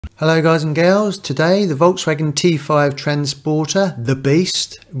Hello guys and girls, today the Volkswagen T5 Transporter, the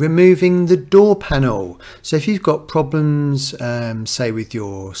beast, removing the door panel. So if you've got problems say with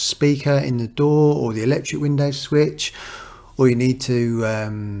your speaker in the door or the electric window switch, or you need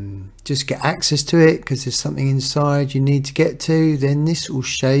to just get access to it because there's something inside you need to get to, then this will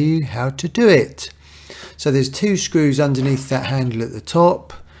show you how to do it. So there's two screws underneath that handle at the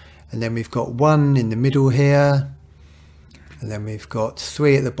top, and then we've got one in the middle here. And then we've got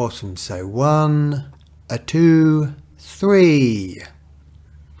three at the bottom. So 1, 2, 3.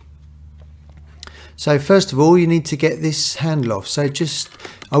 So first of all, you need to get this handle off. So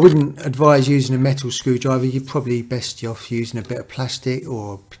I wouldn't advise using a metal screwdriver. You're probably best off using a bit of plastic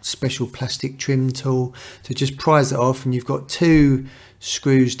or a special plastic trim tool. So just prise it off, and you've got two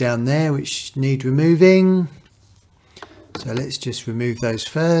screws down there which need removing. So let's just remove those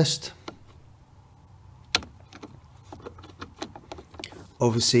first.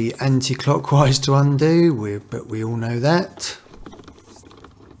 Obviously anti-clockwise to undo, but we all know that.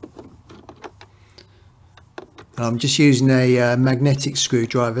 I'm just using a magnetic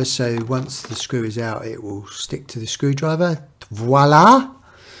screwdriver, so once the screw is out it will stick to the screwdriver. Voila!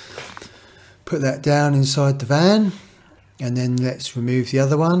 Put that down inside the van, and then let's remove the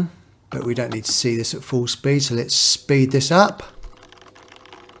other one, but we don't need to see this at full speed, so let's speed this up.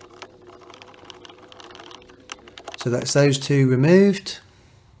 So that's those two removed.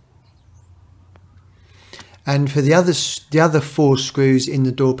 And for the other four screws in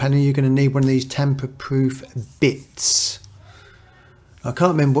the door panel, you're going to need one of these tamper-proof bits. I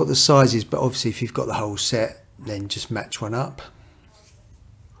can't remember what the size is, but obviously if you've got the whole set, then just match one up.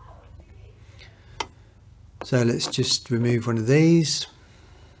 So let's just remove one of these.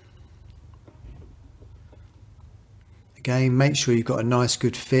 Again, make sure you've got a nice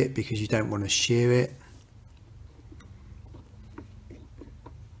good fit because you don't want to shear it.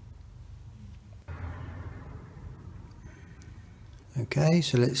 Okay,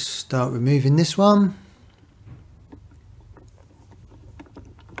 so let's start removing this one.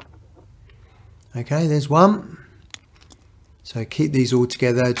 Okay, there's one. So keep these all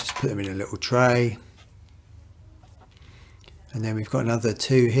together, just put them in a little tray. And then we've got another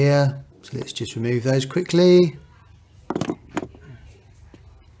two here. So let's just remove those quickly.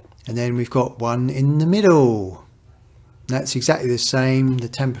 And then we've got one in the middle. That's exactly the same, the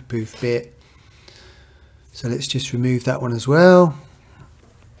tamper-proof bit. So let's just remove that one as well.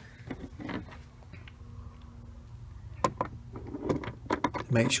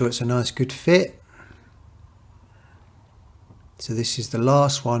 Make sure it's a nice good fit. So this is the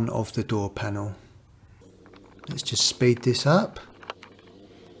last one of the door panel. Let's just speed this up.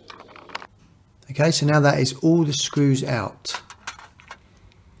 Okay, so now that is all the screws out.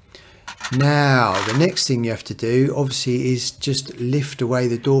 Now the next thing you have to do obviously is just lift away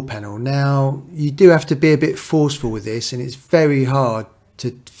the door panel. Now you do have to be a bit forceful with this, and it's very hard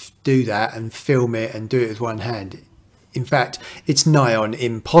to do that and film it and do it with one hand. In fact, it's nigh on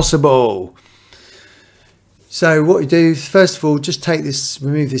impossible. So what you do, first of all, just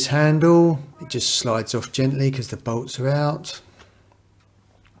remove this handle. It just slides off gently because the bolts are out.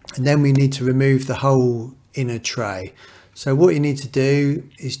 And then we need to remove the whole inner tray. So what you need to do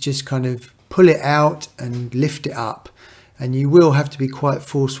is just kind of pull it out and lift it up. And you will have to be quite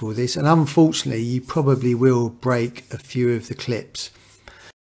forceful with this. And unfortunately, you probably will break a few of the clips.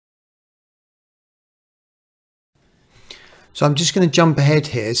 So I'm just going to jump ahead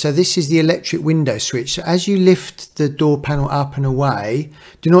here. So this is the electric window switch. So as you lift the door panel up and away,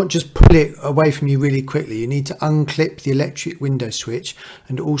 do not just pull it away from you really quickly. You need to unclip the electric window switch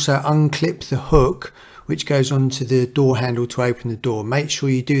and also unclip the hook which goes onto the door handle to open the door. Make sure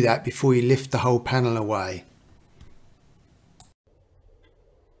you do that before you lift the whole panel away.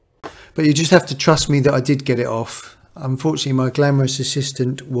 But you just have to trust me that I did get it off. Unfortunately, my glamorous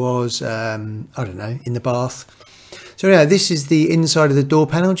assistant was, I don't know, in the bath. So now this is the inside of the door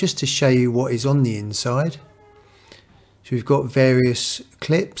panel, just to show you what is on the inside. So we've got various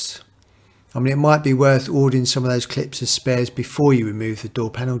clips. I mean, it might be worth ordering some of those clips as spares before you remove the door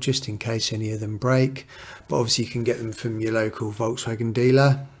panel, just in case any of them break. But obviously you can get them from your local Volkswagen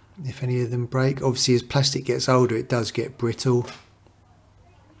dealer if any of them break. Obviously as plastic gets older, it does get brittle.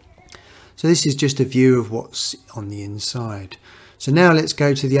 So this is just a view of what's on the inside. So now let's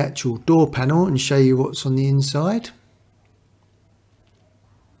go to the actual door panel and show you what's on the inside.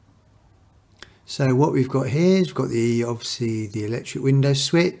 So what we've got here is we've got obviously the electric window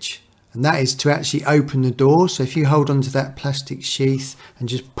switch, and that is to actually open the door. So if you hold onto that plastic sheath and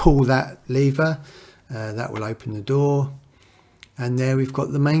just pull that lever, that will open the door. And there we've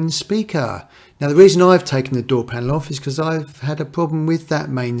got the main speaker. Now the reason I've taken the door panel off is because I've had a problem with that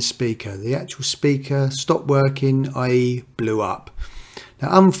main speaker. The actual speaker stopped working, i.e. blew up. Now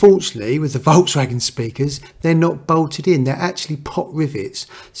unfortunately with the Volkswagen speakers, they're not bolted in, they're actually pot rivets.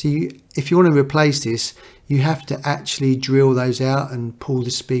 So if you want to replace this, you have to actually drill those out and pull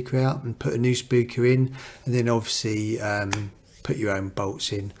the speaker out and put a new speaker in, and then obviously put your own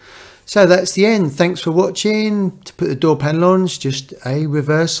bolts in. So that's the end. Thanks for watching. To put the door panel on is just a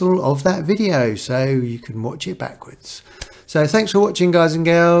reversal of that video, so you can watch it backwards. So thanks for watching, guys and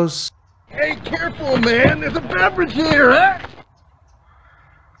girls. Hey, careful, man. There's a beverage here, huh?